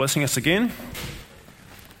Blessing us again.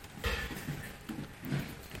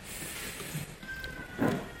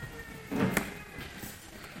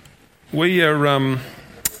 We are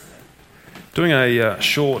doing a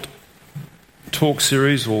short talk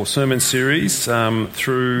series or sermon series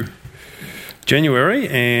through January,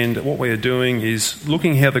 and what we are doing is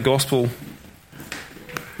looking how the gospel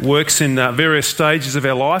works in various stages of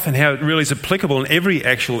our life and how it really is applicable in every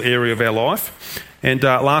actual area of our life. And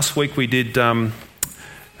last week we did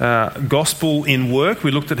gospel in work. We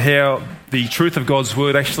looked at how the truth of God's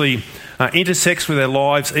word actually intersects with our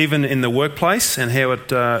lives, even in the workplace, and how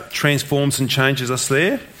it transforms and changes us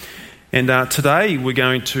there. And today we're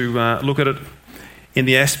going to look at it in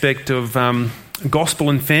the aspect of gospel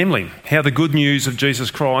and family, how the good news of Jesus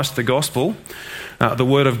Christ, the gospel, the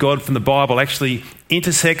word of God from the Bible, actually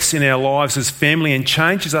intersects in our lives as family and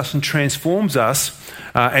changes us and transforms us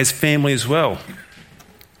as family as well.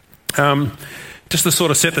 Just to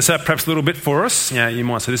sort of set this up perhaps a little bit for us, you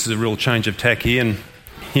might say this is a real change of tack here, and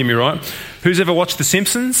hear me right. Who's ever watched The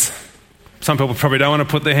Simpsons? Some people probably don't want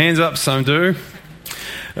to put their hands up, some do.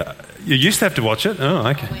 You used to have to watch it? Oh,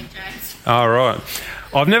 okay. All right.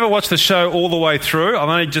 I've never watched the show all the way through. I've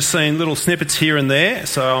only just seen little snippets here and there,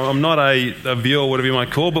 so I'm not a viewer, whatever you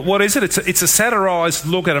might call. But what is it? It's a satirised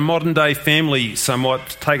look at a modern-day family,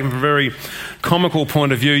 somewhat taken from a very comical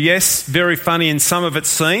point of view. Yes, very funny in some of its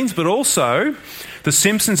scenes, but also The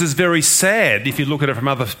Simpsons is very sad if you look at it from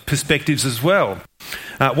other perspectives as well.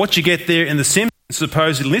 What you get there in The Simpsons,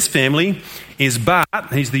 supposedly in this family, is Bart.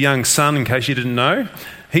 He's the young son, in case you didn't know.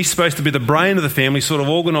 He's supposed to be the brain of the family, sort of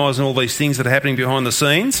organising all these things that are happening behind the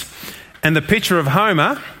scenes. And the picture of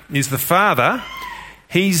Homer is the father.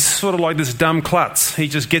 He's sort of like this dumb klutz. He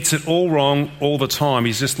just gets it all wrong all the time.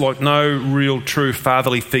 He's just like no real true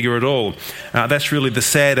fatherly figure at all. That's really the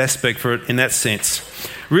sad aspect for it in that sense.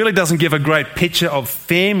 Really doesn't give a great picture of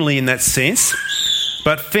family in that sense.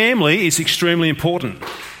 But family is extremely important.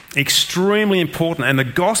 Extremely important, and the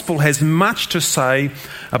gospel has much to say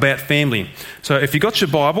about family. So if you've got your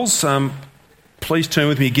Bibles, please turn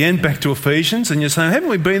with me again back to Ephesians. And you're saying, haven't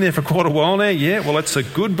we been there for quite a while now? Yeah, well, it's a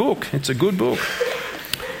good book. It's a good book.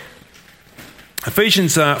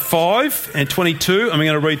 Ephesians 5 and 22, I'm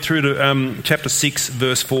going to read through to chapter 6,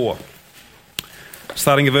 verse 4.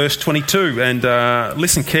 Starting at verse 22, and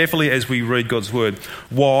listen carefully as we read God's word.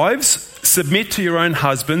 Wives, submit to your own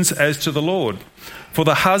husbands as to the Lord. For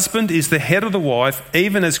the husband is the head of the wife,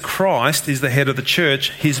 even as Christ is the head of the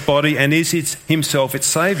church, his body, and is himself its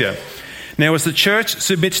Saviour. Now as the church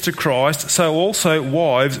submits to Christ, so also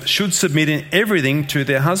wives should submit in everything to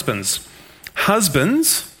their husbands.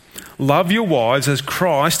 Husbands, love your wives as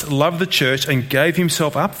Christ loved the church and gave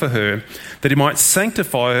himself up for her, that he might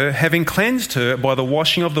sanctify her, having cleansed her by the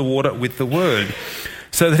washing of the water with the word,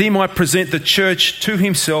 so that he might present the church to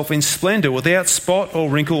himself in splendour, without spot or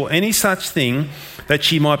wrinkle or any such thing, that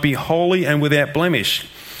she might be holy and without blemish.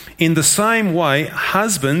 In the same way,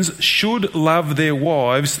 husbands should love their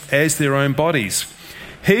wives as their own bodies.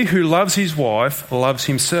 He who loves his wife loves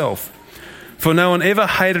himself. For no one ever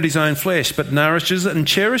hated his own flesh, but nourishes it and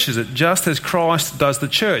cherishes it, just as Christ does the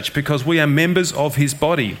church, because we are members of his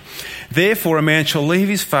body. Therefore a man shall leave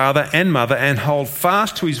his father and mother and hold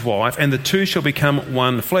fast to his wife, and the two shall become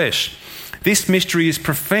one flesh. This mystery is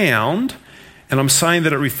profound, and I'm saying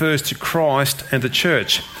that it refers to Christ and the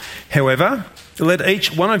church. However, let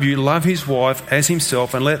each one of you love his wife as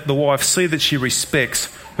himself, and let the wife see that she respects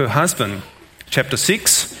her husband. Chapter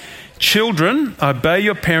 6. Children, obey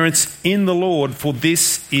your parents in the Lord, for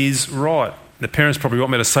this is right. The parents probably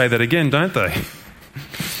want me to say that again, don't they?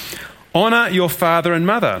 Honour your father and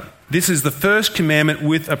mother. This is the first commandment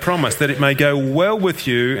with a promise, that it may go well with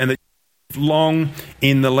you and that you live long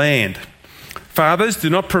in the land. Fathers, do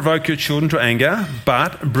not provoke your children to anger,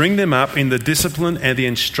 but bring them up in the discipline and the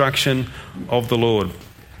instruction of the Lord.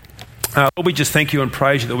 Lord, we just thank you and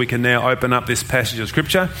praise you that we can now open up this passage of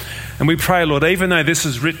Scripture. And we pray, Lord, even though this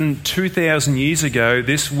is written 2,000 years ago,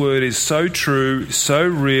 this word is so true, so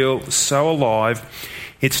real, so alive.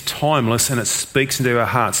 It's timeless and it speaks into our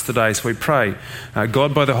hearts today. So we pray,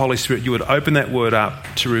 God, by the Holy Spirit, you would open that word up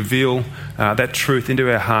to reveal that truth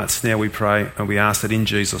into our hearts. Now we pray and we ask that in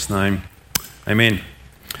Jesus' name. Amen.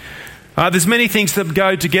 There's many things that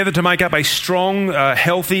go together to make up a strong,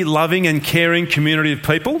 healthy, loving and caring community of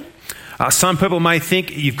people. Some people may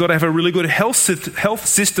think you've got to have a really good health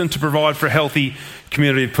system to provide for a healthy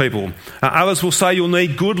community of people. Others will say you'll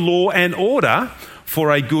need good law and order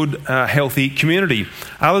for a good, healthy community.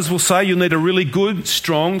 Others will say you'll need a really good,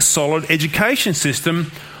 strong, solid education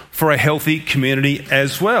system for a healthy community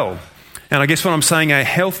as well. And I guess when I'm saying a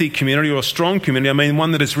healthy community or a strong community, I mean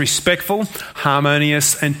one that is respectful,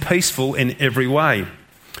 harmonious and peaceful in every way.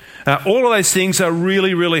 All of those things are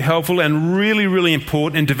really, really helpful and really, really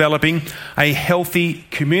important in developing a healthy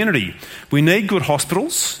community. We need good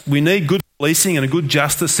hospitals, we need good policing and a good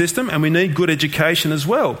justice system, and we need good education as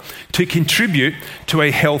well to contribute to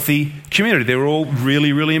a healthy community. They're all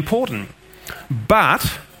really, really important.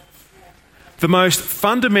 But the most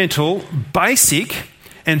fundamental, basic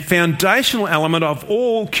and foundational element of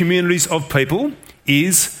all communities of people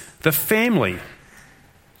is the family.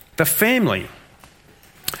 The family.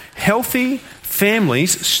 Healthy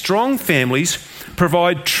families, strong families,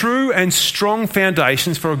 provide true and strong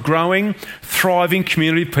foundations for a growing, thriving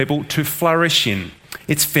community of people to flourish in.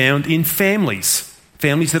 It's found in families,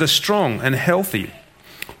 families that are strong and healthy.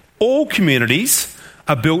 All communities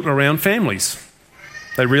are built around families.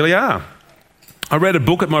 They really are. I read a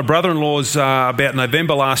book at my brother-in-law's about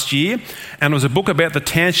November last year, and it was a book about the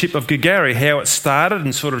township of Gagari, how it started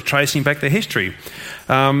and sort of tracing back the history.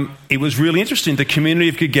 It was really interesting. The community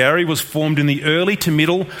of Gagari was formed in the early to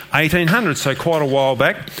middle 1800s, so quite a while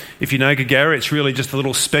back. If you know Gagari, it's really just a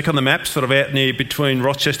little speck on the map, sort of out near between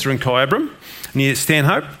Rochester and Kyabram, near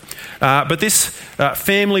Stanhope. But this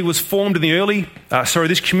family was formed in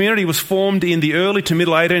this community was formed in the early to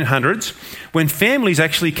middle 1800s when families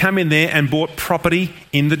actually come in there and bought property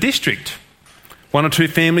in the district. One or two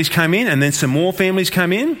families came in, and then some more families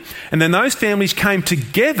came in, and then those families came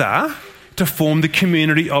together to form the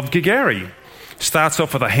community of Gagari. Starts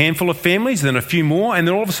off with a handful of families, then a few more, and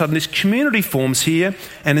then all of a sudden this community forms here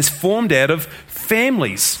and is formed out of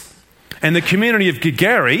families. And the community of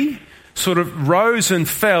Gagari sort of rose and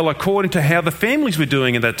fell according to how the families were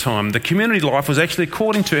doing at that time. The community life was actually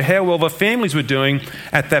according to how well the families were doing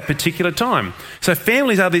at that particular time. So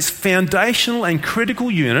families are this foundational and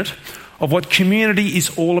critical unit of what community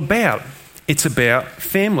is all about. It's about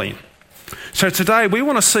family. So today we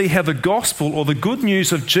want to see how the gospel or the good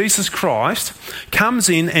news of Jesus Christ comes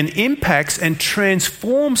in and impacts and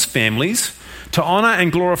transforms families to honour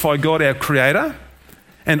and glorify God our Creator,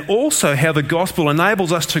 and also how the gospel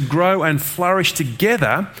enables us to grow and flourish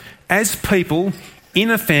together as people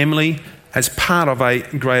in a family as part of a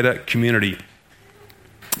greater community.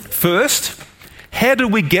 First, how do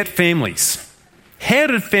we get families? How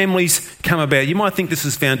did families come about? You might think this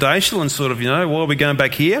is foundational and sort of, why are we going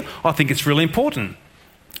back here? I think it's really important.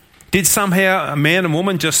 Did somehow a man and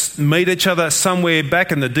woman just meet each other somewhere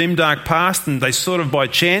back in the dim, dark past, and they sort of by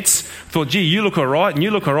chance thought, gee, you look all right and you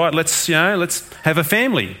look all right, let's have a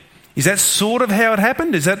family? Is that sort of how it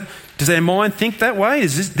happened? Does our mind think that way?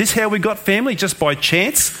 Is this how we got family, just by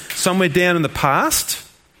chance, somewhere down in the past?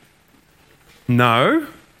 No,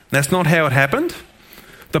 that's not how it happened.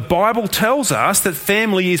 The Bible tells us that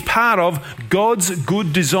family is part of God's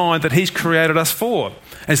good design that He's created us for.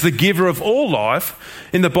 As the giver of all life,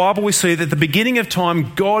 in the Bible we see that at the beginning of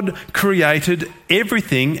time, God created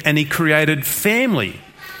everything and He created family.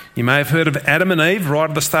 You may have heard of Adam and Eve right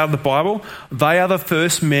at the start of the Bible. They are the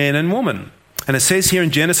first man and woman. And it says here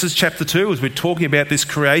in Genesis chapter 2, as we're talking about this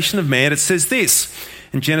creation of man, it says this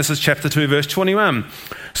in Genesis chapter 2 verse 21.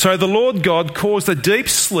 So the Lord God caused a deep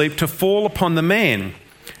sleep to fall upon the man,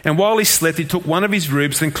 and while he slept, He took one of his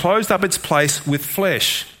ribs and closed up its place with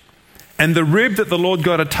flesh. And the rib that the Lord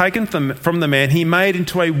God had taken from the man, He made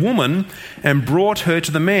into a woman and brought her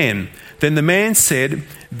to the man. Then the man said,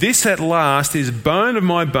 this at last is bone of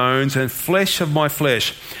my bones and flesh of my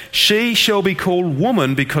flesh. She shall be called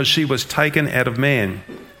woman because she was taken out of man.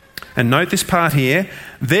 And note this part here.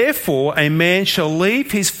 Therefore a man shall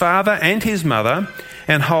leave his father and his mother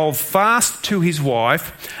and hold fast to his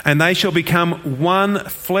wife, and they shall become one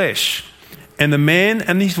flesh. And the man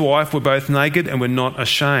and his wife were both naked and were not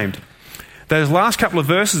ashamed. Those last couple of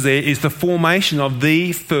verses there is the formation of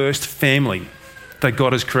the first family that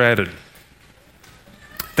God has created.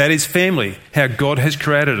 That is family, how God has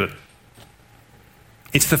created it.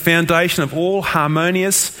 It's the foundation of all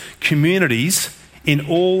harmonious communities in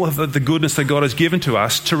all of the goodness that God has given to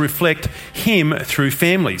us to reflect Him through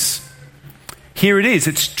families. Here it is.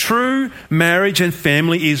 It's true marriage and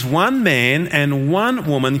family is one man and one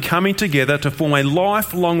woman coming together to form a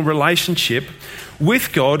lifelong relationship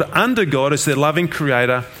with God, under God as their loving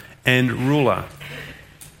creator and ruler.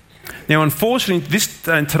 Now, unfortunately,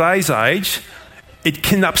 in today's age, it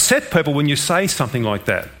can upset people when you say something like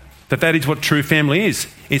that is what true family is.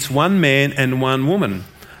 It's one man and one woman.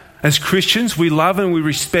 As Christians, we love and we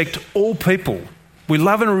respect all people. We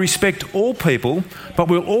love and respect all people, but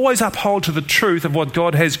we'll always uphold to the truth of what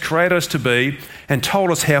God has created us to be and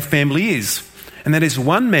told us how family is. and that is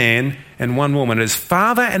one man and one woman. It is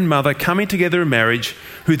father and mother coming together in marriage,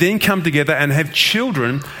 who then come together and have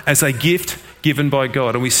children as a gift given by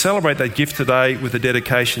God. And we celebrate that gift today with the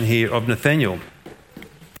dedication here of Nathaniel.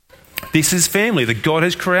 This is family that God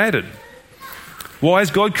has created. Why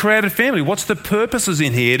has God created family? What's the purposes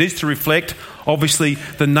in here? It is to reflect, obviously,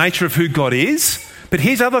 the nature of who God is. But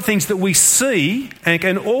here's other things that we see and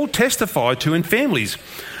can all testify to in families.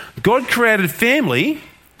 God created family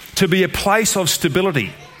to be a place of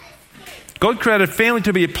stability. God created family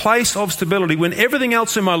to be a place of stability when everything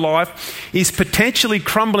else in my life is potentially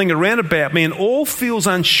crumbling around about me and all feels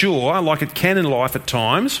unsure, like it can in life at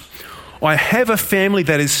times. I have a family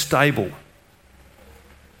that is stable.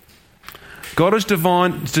 God has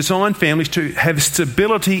designed families to have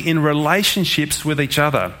stability in relationships with each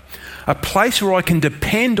other. A place where I can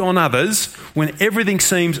depend on others when everything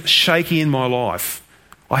seems shaky in my life.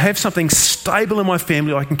 I have something stable in my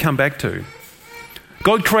family I can come back to.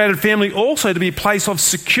 God created family also to be a place of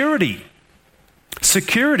security.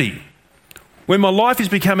 Security. When my life is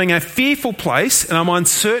becoming a fearful place and I'm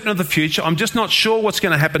uncertain of the future, I'm just not sure what's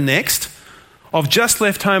going to happen next. I've just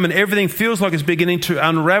left home and everything feels like it's beginning to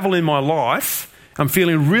unravel in my life. I'm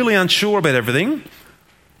feeling really unsure about everything.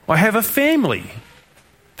 I have a family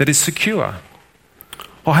that is secure.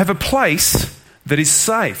 I have a place that is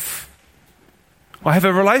safe. I have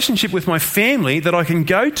a relationship with my family that I can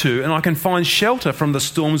go to and I can find shelter from the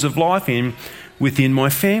storms of life within my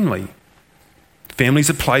family. Family is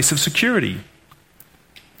a place of security.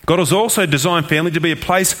 God has also designed family to be a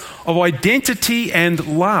place of identity and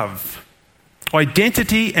love.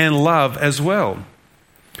 Identity and love as well.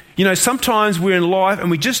 You know, sometimes we're in life and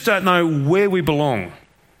we just don't know where we belong.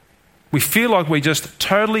 We feel like we're just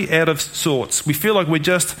totally out of sorts. We feel like we're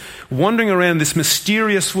just wandering around this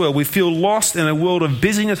mysterious world. We feel lost in a world of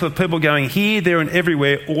busyness with people going here, there and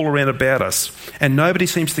everywhere all around about us. And nobody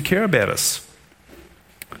seems to care about us.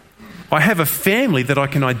 I have a family that I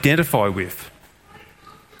can identify with.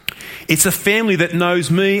 It's a family that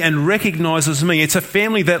knows me and recognises me. It's a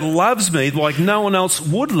family that loves me like no one else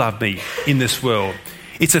would love me in this world.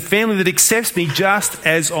 It's a family that accepts me just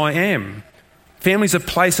as I am. Family is a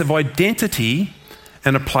place of identity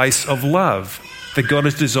and a place of love that God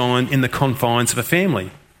has designed in the confines of a family.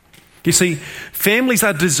 You see, families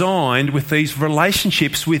are designed with these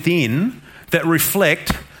relationships within that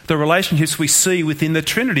reflect the relationships we see within the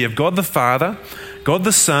Trinity of God the Father, God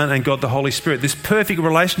the Son and God the Holy Spirit. This perfect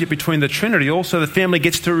relationship between the Trinity, also the family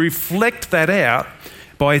gets to reflect that out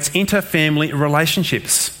by its inter-family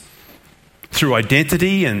relationships through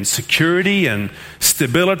identity and security and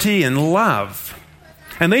stability and love.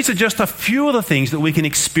 And these are just a few of the things that we can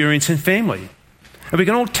experience in family. And we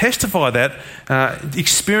can all testify that,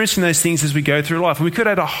 experiencing those things as we go through life. And we could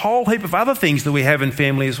add a whole heap of other things that we have in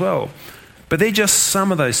family as well. But they're just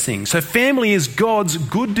some of those things. So family is God's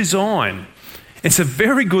good design. It's a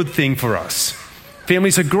very good thing for us. Family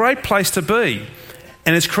is a great place to be.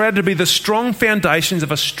 And it's created to be the strong foundations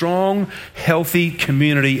of a strong, healthy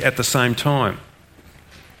community at the same time.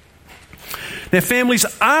 Now, families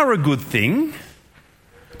are a good thing,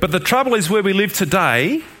 but the trouble is where we live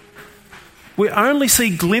today, we only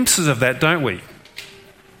see glimpses of that, don't we?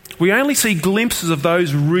 We only see glimpses of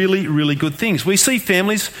those really, really good things. We see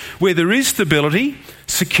families where there is stability,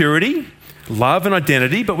 security, love and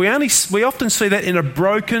identity, but we often see that in a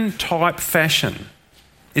broken type fashion.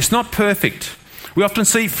 It's not perfect. We often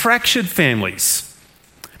see fractured families.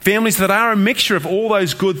 Families that are a mixture of all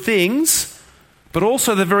those good things, but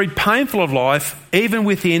also the very painful of life, even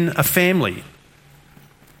within a family.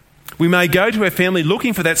 We may go to a family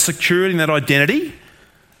looking for that security and that identity,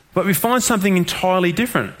 but we find something entirely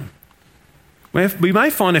different. We may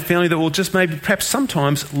find a family that will just maybe perhaps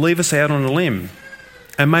sometimes leave us out on a limb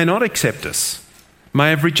and may not accept us, may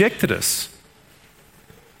have rejected us.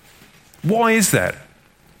 Why is that?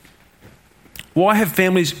 Why have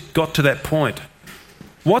families got to that point?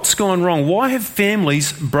 What's gone wrong? Why have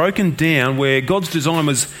families broken down where God's design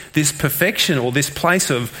was this perfection or this place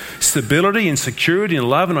of stability and security and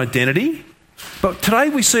love and identity? But today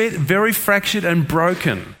we see it very fractured and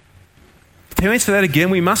broken. To answer that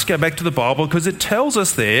again, we must go back to the Bible because it tells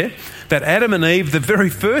us there that Adam and Eve, the very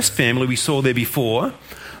first family we saw there before,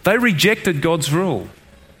 they rejected God's rule.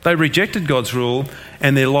 They rejected God's rule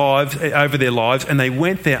and their lives over their lives, and they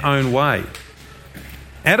went their own way.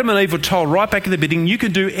 Adam and Eve were told right back at the beginning, you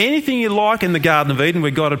can do anything you like in the Garden of Eden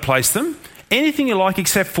where God had placed them, anything you like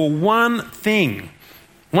except for one thing.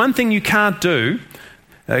 One thing you can't do,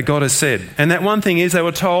 God has said. And that one thing is they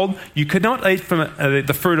were told you could not eat from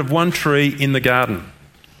the fruit of one tree in the garden.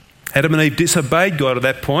 Adam and Eve disobeyed God at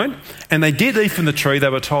that point, and they did eat from the tree they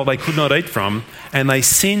were told they could not eat from, and they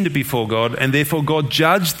sinned before God, and therefore God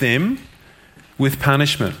judged them with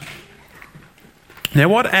punishment. Now,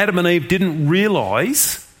 what Adam and Eve didn't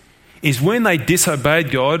realise is when they disobeyed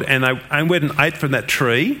God and they went and ate from that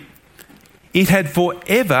tree, it had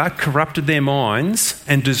forever corrupted their minds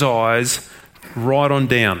and desires right on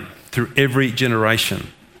down through every generation.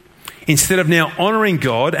 Instead of now honouring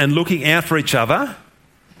God and looking out for each other,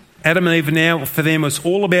 Adam and Eve now, for them, was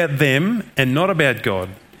all about them and not about God.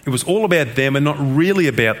 It was all about them and not really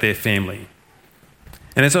about their family.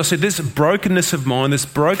 And as I said, this brokenness of mind, this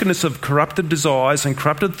brokenness of corrupted desires and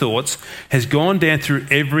corrupted thoughts has gone down through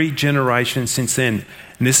every generation since then.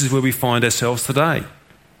 And this is where we find ourselves today.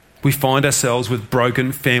 We find ourselves with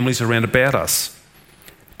broken families around about us.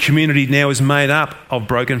 Community now is made up of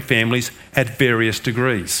broken families at various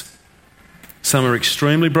degrees. Some are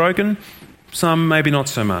extremely broken, some maybe not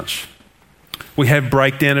so much. We have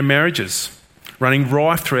breakdown in marriages running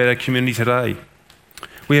rife throughout our community today.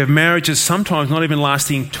 We have marriages sometimes not even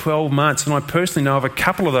lasting 12 months, and I personally know of a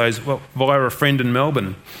couple of those via a friend in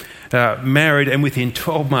Melbourne, married, and within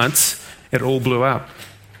 12 months it all blew up.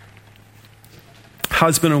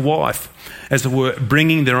 Husband and wife, as it were,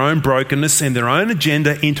 bringing their own brokenness and their own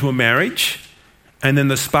agenda into a marriage, and then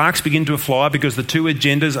the sparks begin to fly because the two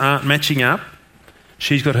agendas aren't matching up.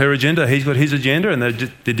 She's got her agenda, he's got his agenda, and they're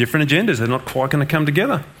different agendas. They're not quite going to come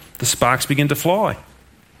together. The sparks begin to fly.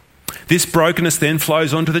 This brokenness then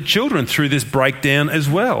flows onto the children through this breakdown as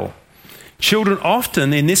well. Children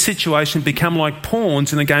often in this situation become like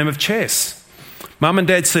pawns in a game of chess. Mum and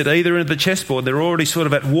dad sit either end of the chessboard. They're already sort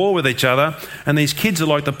of at war with each other, and these kids are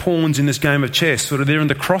like the pawns in this game of chess. Sort of they're in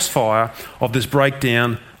the crossfire of this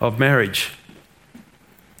breakdown of marriage.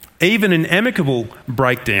 Even in amicable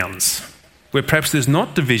breakdowns, where perhaps there's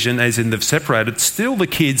not division as in they've separated, still the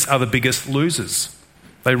kids are the biggest losers.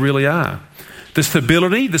 They really are. The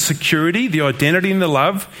stability, the security, the identity and the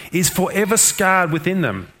love is forever scarred within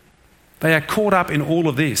them. They are caught up in all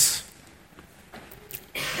of this.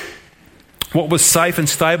 What was safe and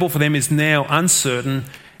stable for them is now uncertain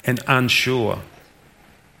and unsure.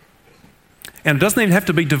 And it doesn't even have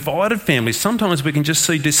to be divided families. Sometimes we can just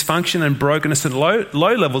see dysfunction and brokenness at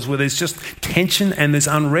low levels where there's just tension and there's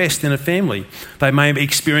unrest in a family. They may have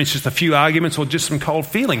experienced just a few arguments or just some cold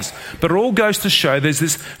feelings. But it all goes to show there's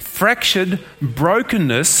this fractured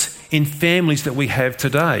brokenness in families that we have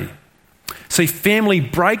today. See, family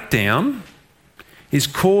breakdown is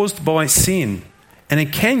caused by sin, and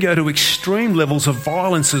it can go to extreme levels of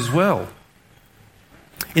violence as well.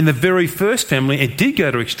 In the very first family, it did go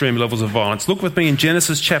to extreme levels of violence. Look with me in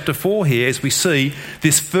Genesis chapter 4 here as we see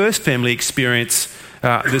this first family experience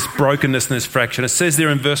this brokenness and this fracture. It says there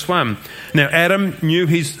in verse 1, "Now Adam knew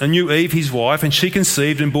Eve, his wife, and she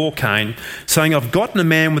conceived and bore Cain, saying, I've gotten a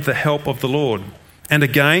man with the help of the Lord. And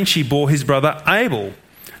again she bore his brother Abel.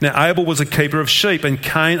 Now Abel was a keeper of sheep, and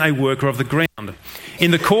Cain a worker of the ground. In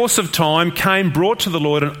the course of time, Cain brought to the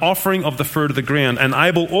Lord an offering of the fruit of the ground, and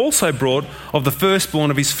Abel also brought of the firstborn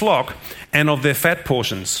of his flock and of their fat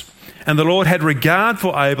portions. And the Lord had regard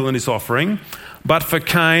for Abel and his offering, but for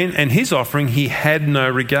Cain and his offering he had no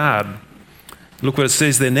regard." Look what it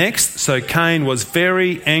says there next. "So Cain was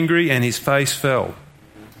very angry and his face fell.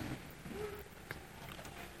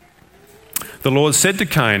 The Lord said to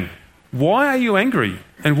Cain, 'Why are you angry,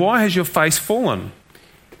 and why has your face fallen?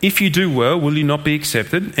 If you do well, will you not be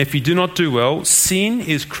accepted? If you do not do well, sin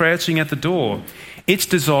is crouching at the door. Its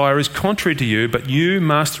desire is contrary to you, but you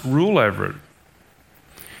must rule over it.'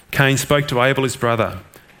 Cain spoke to Abel his brother,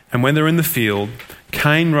 and when they were in the field,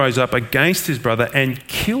 Cain rose up against his brother and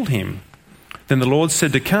killed him. Then the Lord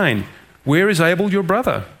said to Cain, 'Where is Abel your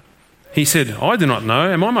brother?' He said, 'I do not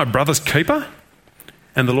know. Am I my brother's keeper?'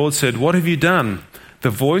 And the Lord said, 'What have you done? The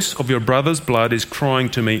voice of your brother's blood is crying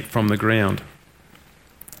to me from the ground.'"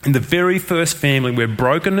 In the very first family where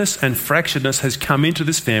brokenness and fracturedness has come into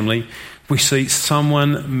this family, we see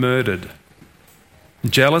someone murdered.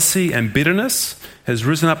 Jealousy and bitterness has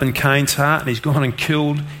risen up in Cain's heart, and he's gone and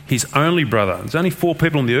killed his only brother. There's only 4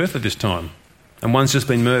 people on the earth at this time, and one's just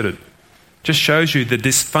been murdered. Just shows you the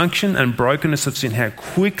dysfunction and brokenness of sin, how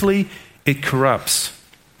quickly it corrupts.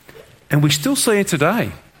 And we still see it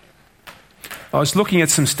today. I was looking at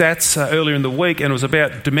some stats earlier in the week, and it was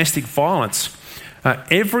about domestic violence.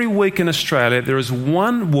 Every week in Australia, there is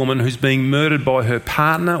one woman who's being murdered by her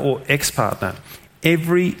partner or ex-partner.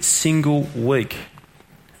 Every single week.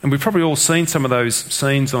 And we've probably all seen some of those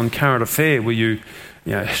scenes on Current Affair where you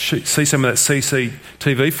see some of that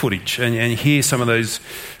CCTV footage and hear some of those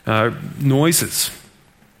noises.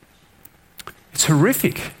 It's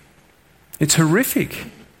horrific. It's horrific.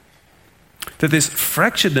 that this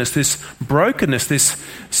fracturedness, this brokenness, this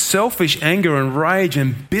selfish anger and rage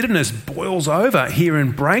and bitterness boils over here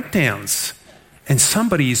in breakdowns, and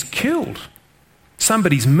somebody is killed.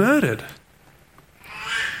 Somebody's murdered.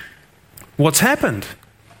 What's happened?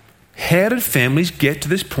 How did families get to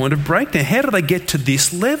this point of breakdown? How do they get to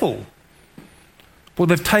this level? Well,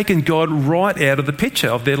 they've taken God right out of the picture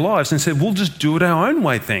of their lives and said, we'll just do it our own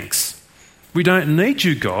way, thanks. We don't need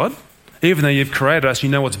you, God. Even though you've created us, you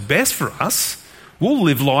know what's best for us. We'll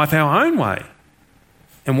live life our own way.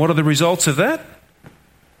 And what are the results of that?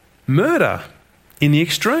 Murder in the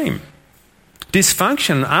extreme.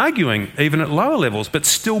 Dysfunction, arguing, even at lower levels, but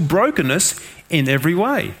still brokenness in every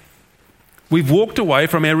way. We've walked away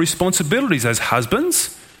from our responsibilities as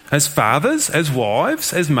husbands, as fathers, as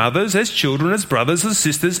wives, as mothers, as children, as brothers, as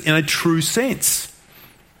sisters, in a true sense,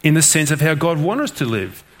 in the sense of how God wanted us to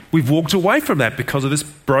live. We've walked away from that because of this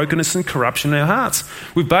brokenness and corruption in our hearts.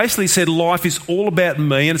 We've basically said life is all about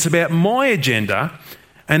me and it's about my agenda,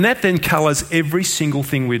 and that then colours every single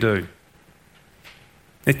thing we do.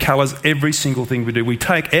 It colours every single thing we do. We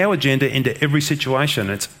take our agenda into every situation.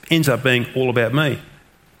 It ends up being all about me.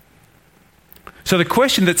 So the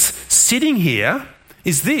question that's sitting here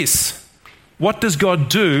is this: what does God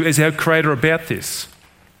do as our Creator about this?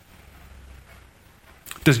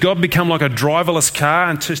 Does God become like a driverless car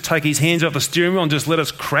and just take his hands off the steering wheel and just let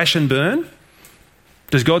us crash and burn?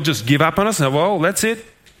 Does God just give up on us and say, well, that's it,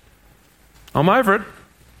 I'm over it?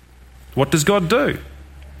 What does God do?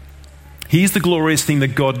 Here's the glorious thing that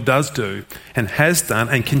God does do and has done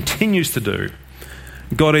and continues to do.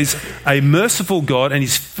 God is a merciful God, and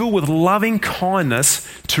he's filled with loving kindness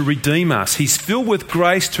to redeem us. He's filled with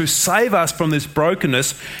grace to save us from this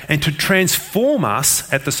brokenness and to transform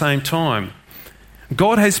us at the same time.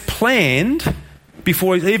 God has planned,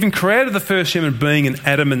 before he even created the first human being in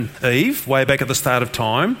Adam and Eve, way back at the start of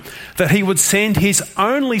time, that he would send his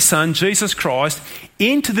only Son, Jesus Christ,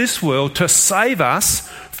 into this world to save us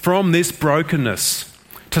from this brokenness,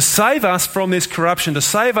 to save us from this corruption, to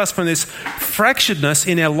save us from this fracturedness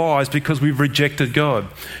in our lives because we've rejected God.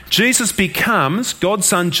 God's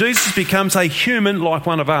Son, Jesus becomes a human like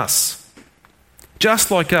one of us,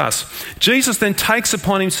 just like us. Jesus then takes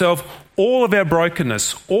upon himself all of our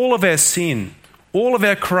brokenness, all of our sin, all of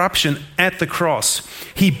our corruption at the cross.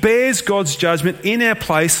 He bears God's judgment in our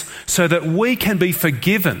place so that we can be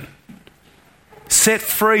forgiven, set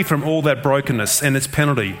free from all that brokenness and its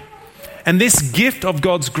penalty. And this gift of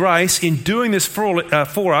God's grace in doing this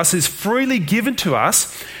for us is freely given to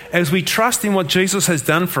us as we trust in what Jesus has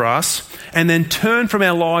done for us and then turn from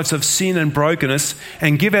our lives of sin and brokenness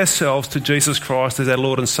and give ourselves to Jesus Christ as our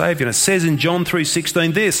Lord and Saviour. And it says in John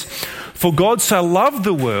 3:16 this: "For God so loved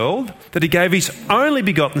the world that he gave his only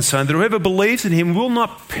begotten Son, that whoever believes in him will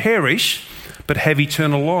not perish but have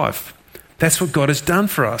eternal life." That's what God has done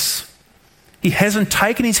for us. He hasn't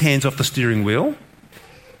taken his hands off the steering wheel.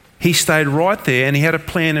 He stayed right there and he had a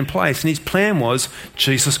plan in place, and his plan was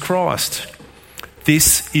Jesus Christ.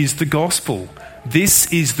 This is the gospel. This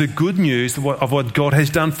is the good news of what God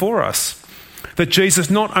has done for us. That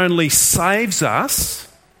Jesus not only saves us,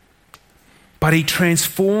 but he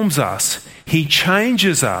transforms us. He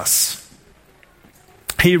changes us.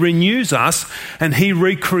 He renews us, and he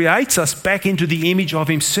recreates us back into the image of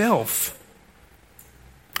himself.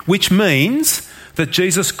 Which means that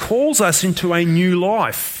Jesus calls us into a new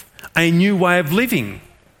life, a new way of living,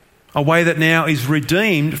 a way that now is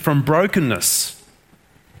redeemed from brokenness.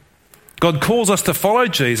 God calls us to follow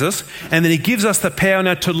Jesus, and then he gives us the power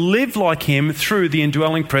now to live like him through the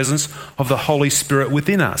indwelling presence of the Holy Spirit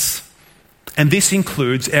within us. And this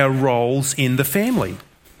includes our roles in the family,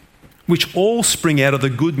 which all spring out of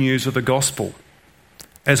the good news of the gospel.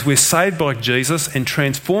 As we're saved by Jesus and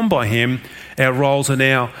transformed by him, our roles are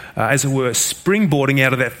now, as it were, springboarding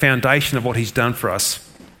out of that foundation of what he's done for us.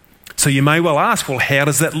 So you may well ask, well, how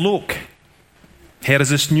does that look? How does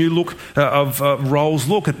this new look of roles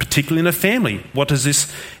look, particularly in a family?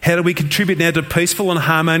 How do we contribute now to peaceful and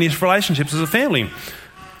harmonious relationships as a family?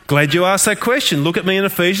 Glad you asked that question. Look at me in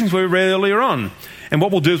Ephesians, where we read earlier on. And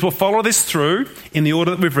what we'll do is we'll follow this through in the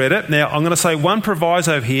order that we've read it. Now, I'm going to say one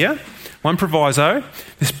proviso here. One proviso.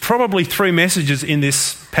 There's probably 3 messages in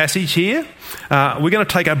this passage here. We're going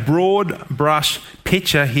to take a broad brush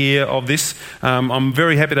picture here of this. I'm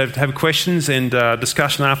very happy to have questions and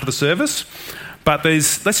discussion after the service. But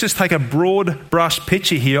let's just take a broad brush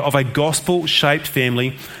picture here of a gospel-shaped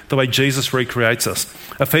family, the way Jesus recreates us.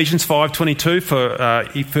 Ephesians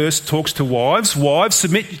 5:22, he first talks to wives. Wives,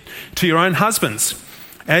 submit to your own husbands,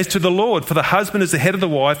 as to the Lord. For the husband is the head of the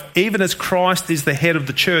wife, even as Christ is the head of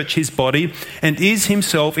the church, his body, and is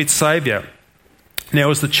himself its Saviour. Now,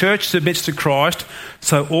 as the church submits to Christ,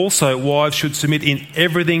 so also wives should submit in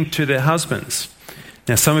everything to their husbands.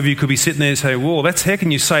 Now, some of you could be sitting there and say, well, how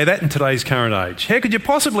can you say that in today's current age? How could you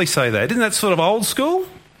possibly say that? Isn't that sort of old school?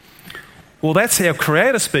 Well, that's our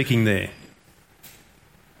Creator speaking there.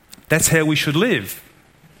 That's how we should live.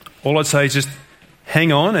 All I'd say is just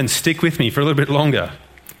hang on and stick with me for a little bit longer.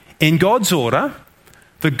 In God's order,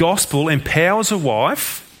 the gospel empowers a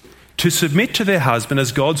wife to submit to their husband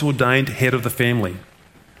as God's ordained head of the family.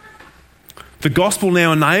 The gospel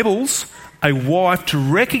now enables a wife to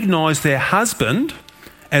recognise their husband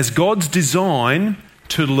as God's design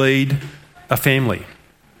to lead a family.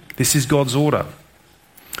 This is God's order.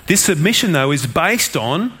 This submission, though, is based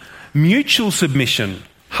on mutual submission.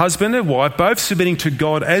 Husband and wife both submitting to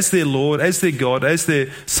God as their Lord, as their God, as their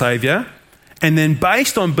Saviour, and then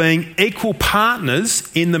based on being equal partners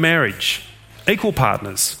in the marriage. Equal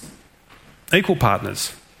partners. Equal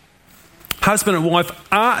partners. Husband and wife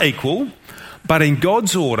are equal, but in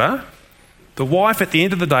God's order, the wife at the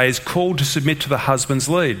end of the day is called to submit to the husband's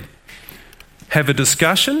lead. Have a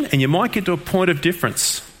discussion and you might get to a point of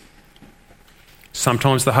difference.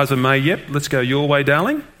 Sometimes the husband may, let's go your way,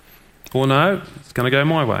 darling. Or no, it's going to go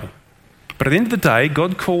my way. But at the end of the day,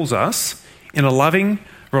 God calls us in a loving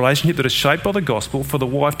relationship that is shaped by the gospel for the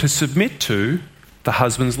wife to submit to the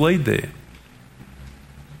husband's lead there.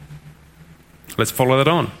 Let's follow that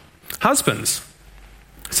on. Husbands,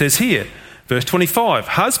 it says here, verse 25,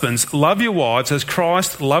 husbands, love your wives as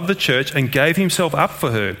Christ loved the church and gave himself up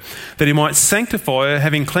for her, that he might sanctify her,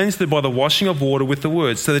 having cleansed her by the washing of water with the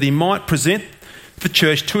word, so that he might present the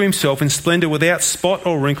church to himself in splendour, without spot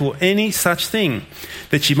or wrinkle or any such thing,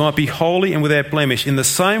 that she might be holy and without blemish. In the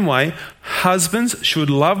same way, husbands should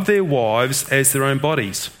love their wives as their own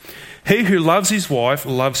bodies. He who loves his wife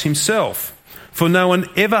loves himself. For no one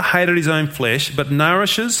ever hated his own flesh, but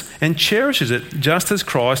nourishes and cherishes it, just as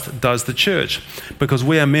Christ does the church, because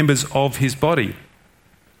we are members of his body.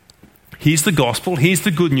 Here's the gospel, here's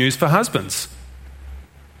the good news for husbands.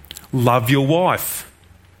 Love your wife.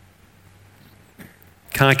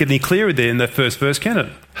 Can't get any clearer there in that first verse, can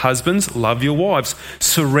it? Husbands, love your wives.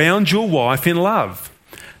 Surround your wife in love.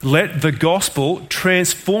 Let the gospel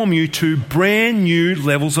transform you to brand new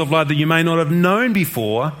levels of love that you may not have known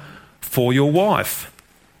before for your wife.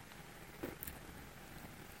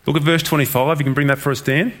 Look at verse 25. You can bring that for us,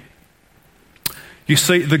 Dan. You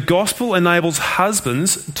see, the gospel enables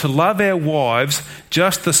husbands to love our wives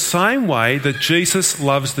just the same way that Jesus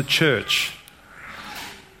loves the church.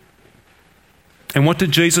 And what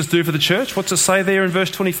did Jesus do for the church? What's it say there in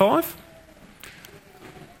verse 25?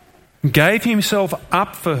 Gave himself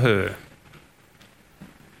up for her.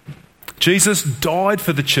 Jesus died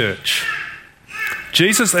for the church.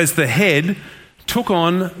 Jesus, as the head, took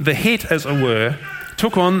on the hit, as it were,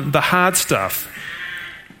 took on the hard stuff.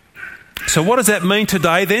 So what does that mean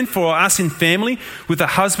today then for us in family, with a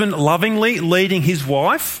husband lovingly leading his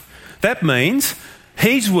wife? That means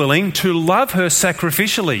he's willing to love her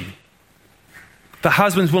sacrificially. The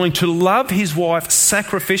husband's willing to love his wife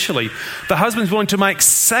sacrificially. The husband's willing to make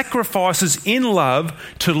sacrifices in love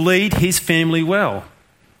to lead his family well.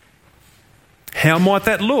 How might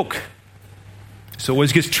that look? It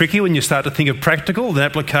always gets tricky when you start to think of practical and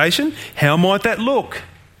application. How might that look?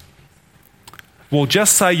 Well,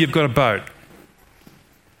 just say you've got a boat.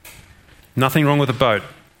 Nothing wrong with a boat.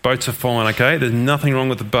 Boats are fine, okay? There's nothing wrong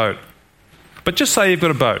with the boat. But just say you've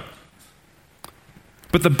got a boat.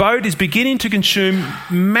 But the boat is beginning to consume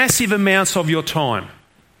massive amounts of your time.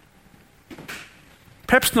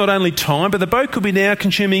 Perhaps not only time, but the boat could be now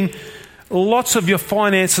consuming lots of your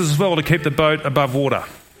finances as well to keep the boat above water.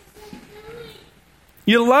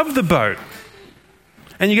 You love the boat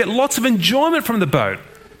and you get lots of enjoyment from the boat.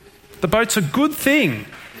 The boat's a good thing,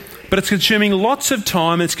 but it's consuming lots of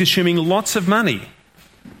time and it's consuming lots of money.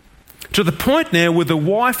 To the point now where the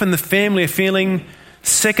wife and the family are feeling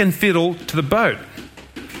second fiddle to the boat.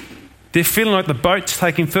 They're feeling like the boat's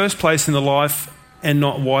taking first place in the life and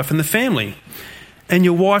not wife and the family. And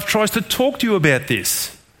your wife tries to talk to you about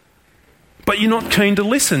this, but you're not keen to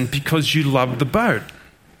listen because you love the boat.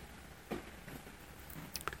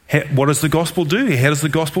 What does the gospel do? How does the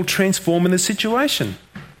gospel transform in this situation?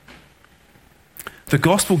 The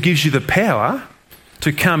gospel gives you the power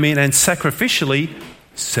to come in and sacrificially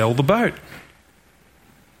sell the boat.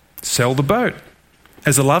 Sell the boat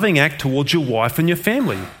as a loving act towards your wife and your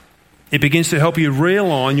family. It begins to help you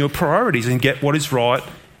realign your priorities and get what is right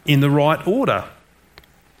in the right order.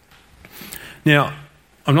 Now,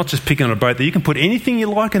 I'm not just picking on a boat there. You can put anything you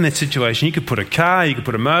like in that situation. You could put a car, you could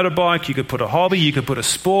put a motorbike, you could put a hobby, you could put a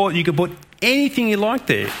sport, you could put anything you like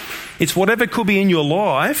there. It's whatever could be in your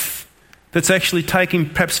life that's actually taking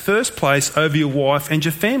perhaps first place over your wife and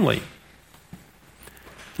your family.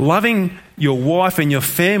 Loving your wife and your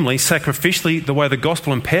family sacrificially, the way the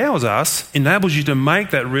gospel empowers us, enables you to make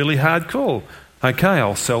that really hard call. Okay,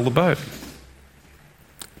 I'll sell the boat.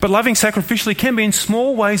 But loving sacrificially can be in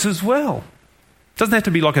small ways as well. It doesn't have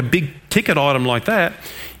to be like a big ticket item like that.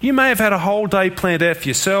 You may have had a whole day planned out for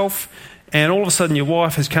yourself, and all of a sudden your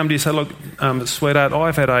wife has come to you and say, look, sweetheart,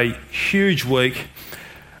 I've had a huge week.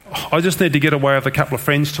 I just need to get away with a couple of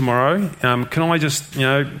friends tomorrow. Can I just,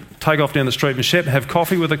 take off down the street and Shep, have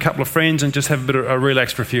coffee with a couple of friends and just have a bit of a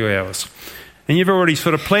relax for a few hours? And you've already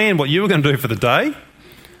sort of planned what you were going to do for the day.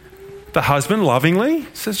 The husband lovingly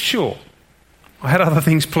says, sure. I had other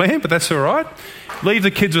things planned, but that's all right. Leave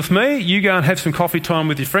the kids with me. You go and have some coffee time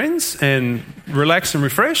with your friends and relax and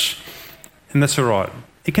refresh, and that's all right.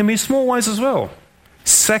 It can be in small ways as well.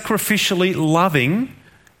 Sacrificially loving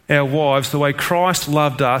our wives the way Christ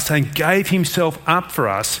loved us and gave himself up for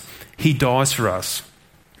us. He dies for us.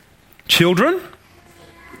 Children,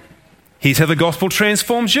 here's how the gospel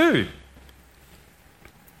transforms you.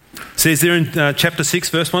 It says there in chapter 6,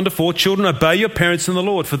 verse 1 to 4, children, obey your parents in the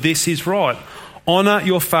Lord, for this is right. Honour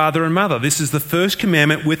your father and mother. This is the first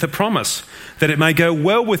commandment with a promise, that it may go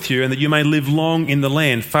well with you and that you may live long in the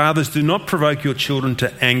land. Fathers, do not provoke your children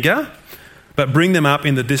to anger, but bring them up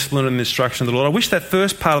in the discipline and instruction of the Lord. I wish that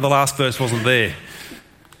first part of the last verse wasn't there.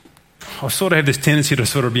 I sort of have this tendency to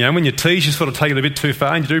sort of, when you tease, you sort of take it a bit too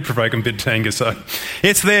far and you do provoke them a bit to anger. So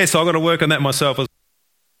it's there, so I've got to work on that myself as well.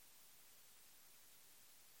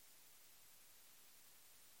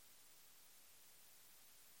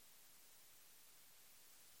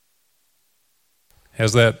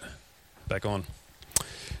 How's that? Back on.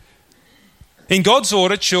 In God's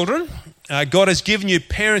order, children, God has given you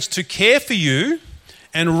parents to care for you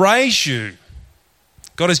and raise you.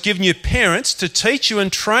 God has given you parents to teach you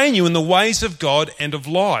and train you in the ways of God and of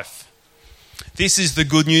life. This is the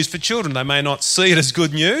good news for children. They may not see it as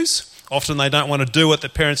good news. Often they don't want to do what the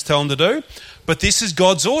parents tell them to do. But this is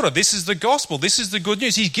God's order. This is the gospel. This is the good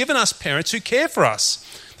news. He's given us parents who care for us,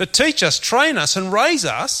 that teach us, train us and raise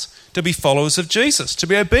us to be followers of Jesus, to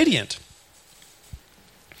be obedient.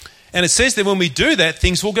 And it says that when we do that,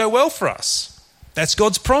 things will go well for us. That's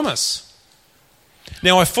God's promise.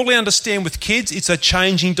 Now, I fully understand with kids, it's a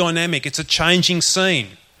changing dynamic. It's a changing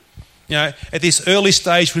scene. At this early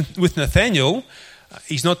stage with Nathaniel,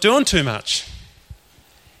 he's not doing too much.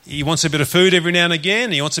 He wants a bit of food every now and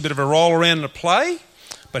again. He wants a bit of a roll around and a play.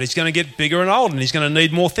 But he's going to get bigger and older, and he's going to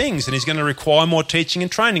need more things, and he's going to require more teaching and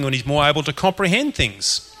training when he's more able to comprehend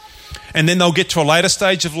things. And then they'll get to a later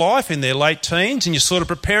stage of life in their late teens, and you're sort of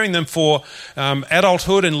preparing them for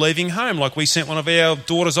adulthood and leaving home, like we sent one of our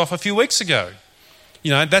daughters off a few weeks ago.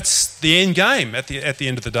 That's the end game at the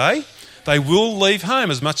end of the day. They will leave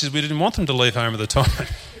home, as much as we didn't want them to leave home at the time.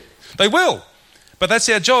 They will. But that's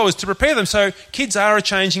our job, is to prepare them. So kids are a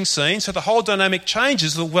changing scene, so the whole dynamic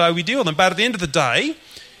changes the way we deal with them. But at the end of the day,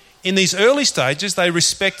 in these early stages, they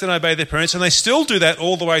respect and obey their parents, and they still do that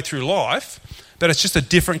all the way through life. But it's just a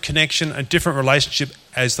different connection, a different relationship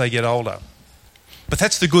as they get older. But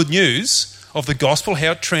that's the good news of the gospel,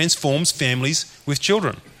 how it transforms families with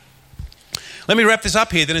children. Let me wrap this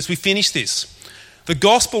up here then as we finish this. The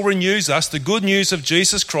gospel renews us. The good news of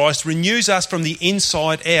Jesus Christ renews us from the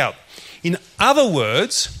inside out. In other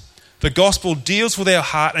words, the gospel deals with our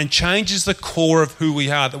heart and changes the core of who we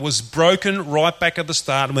are that was broken right back at the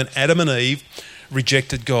start when Adam and Eve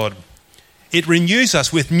rejected God. It renews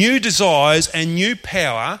us with new desires and new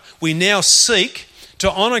power. We now seek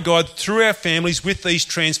to honour God through our families with these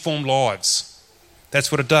transformed lives.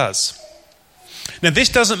 That's what it does. Now, this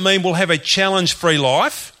doesn't mean we'll have a challenge-free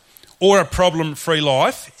life or a problem-free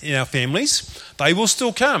life in our families. They will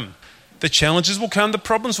still come. The challenges will come, the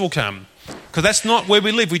problems will come. Because that's not where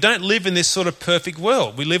we live. We don't live in this sort of perfect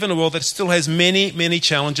world. We live in a world that still has many, many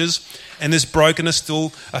challenges, and there's brokenness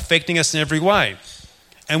still affecting us in every way.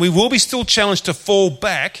 And we will be still challenged to fall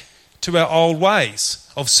back to our old ways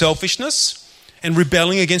of selfishness and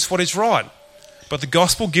rebelling against what is right. But the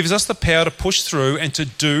gospel gives us the power to push through and to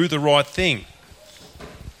do the right thing.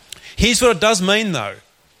 Here's what it does mean, though,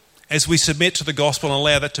 as we submit to the gospel and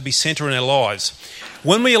allow that to be centre in our lives.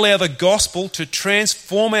 When we allow the gospel to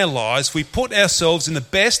transform our lives, we put ourselves in the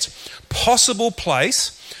best possible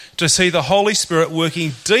place to see the Holy Spirit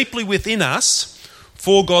working deeply within us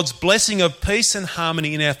for God's blessing of peace and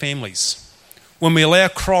harmony in our families. When we allow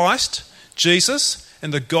Christ, Jesus,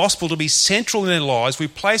 and the gospel to be central in our lives, we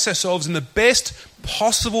place ourselves in the best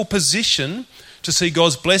possible position to see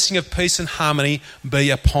God's blessing of peace and harmony be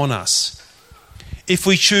upon us. If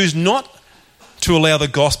we choose not to allow the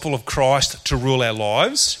gospel of Christ to rule our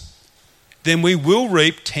lives, then we will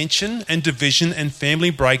reap tension and division and family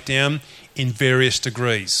breakdown in various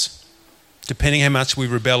degrees, depending how much we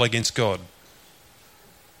rebel against God.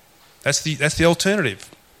 That's the alternative.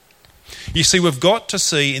 You see, we've got to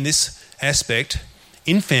see in this aspect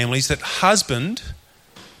in families that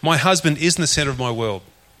my husband isn't the centre of my world.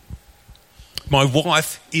 My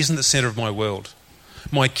wife isn't the centre of my world.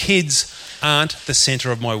 My kids aren't the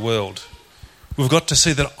centre of my world. We've got to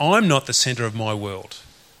see that I'm not the centre of my world.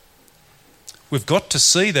 We've got to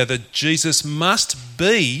see that Jesus must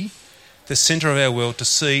be the centre of our world to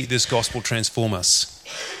see this gospel transform us.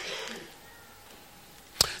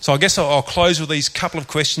 So I guess I'll close with these couple of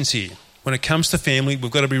questions here. When it comes to family,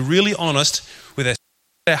 we've got to be really honest with what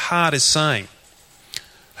our heart is saying.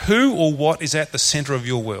 Who or what is at the centre of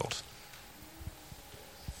your world?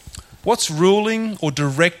 What's ruling or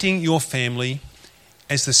directing your family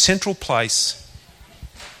as the central place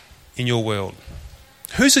in your world?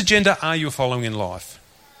 Whose agenda are you following in life?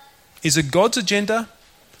 Is it God's agenda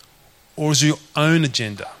or is it your own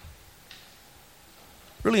agenda?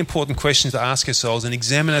 Really important questions to ask ourselves and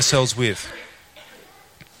examine ourselves with.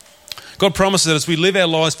 God promises that as we live our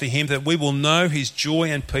lives for Him, that we will know His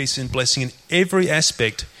joy and peace and blessing in every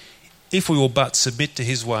aspect if we will but submit to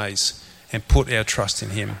His ways and put our trust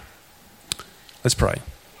in Him. Let's pray.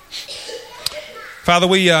 Father,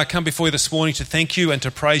 we come before you this morning to thank you and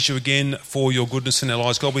to praise you again for your goodness in our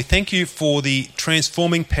lives. God, we thank you for the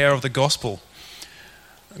transforming power of the gospel.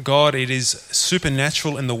 God, it is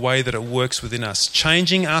supernatural in the way that it works within us,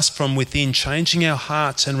 changing us from within, changing our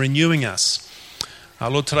hearts and renewing us.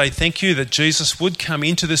 Lord, today thank you that Jesus would come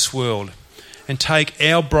into this world and take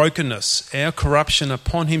our brokenness, our corruption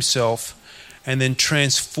upon Himself and then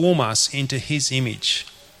transform us into His image.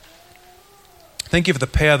 Thank you for the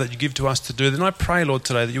power that you give to us to do that. And I pray, Lord,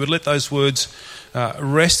 today that you would let those words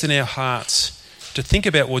rest in our hearts to think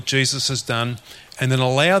about what Jesus has done and then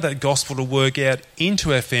allow that gospel to work out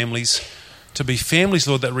into our families, to be families,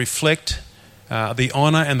 Lord, that reflect the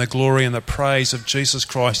honour and the glory and the praise of Jesus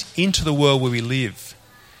Christ into the world where we live,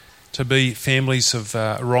 to be families of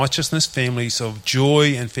righteousness, families of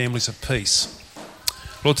joy and families of peace.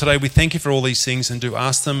 Lord, today we thank you for all these things and do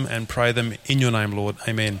ask them and pray them in your name, Lord.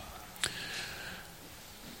 Amen.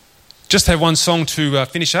 Just have one song to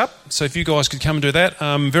finish up, so if you guys could come and do that.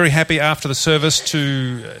 I'm very happy after the service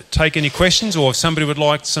to take any questions, or if somebody would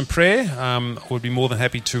like some prayer, I would be more than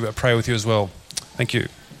happy to pray with you as well. Thank you.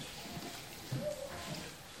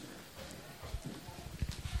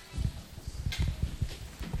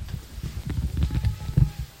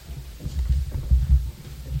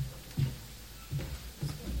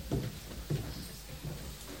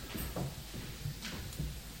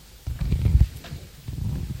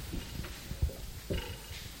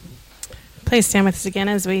 Please stand with us again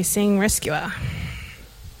as we sing Rescuer.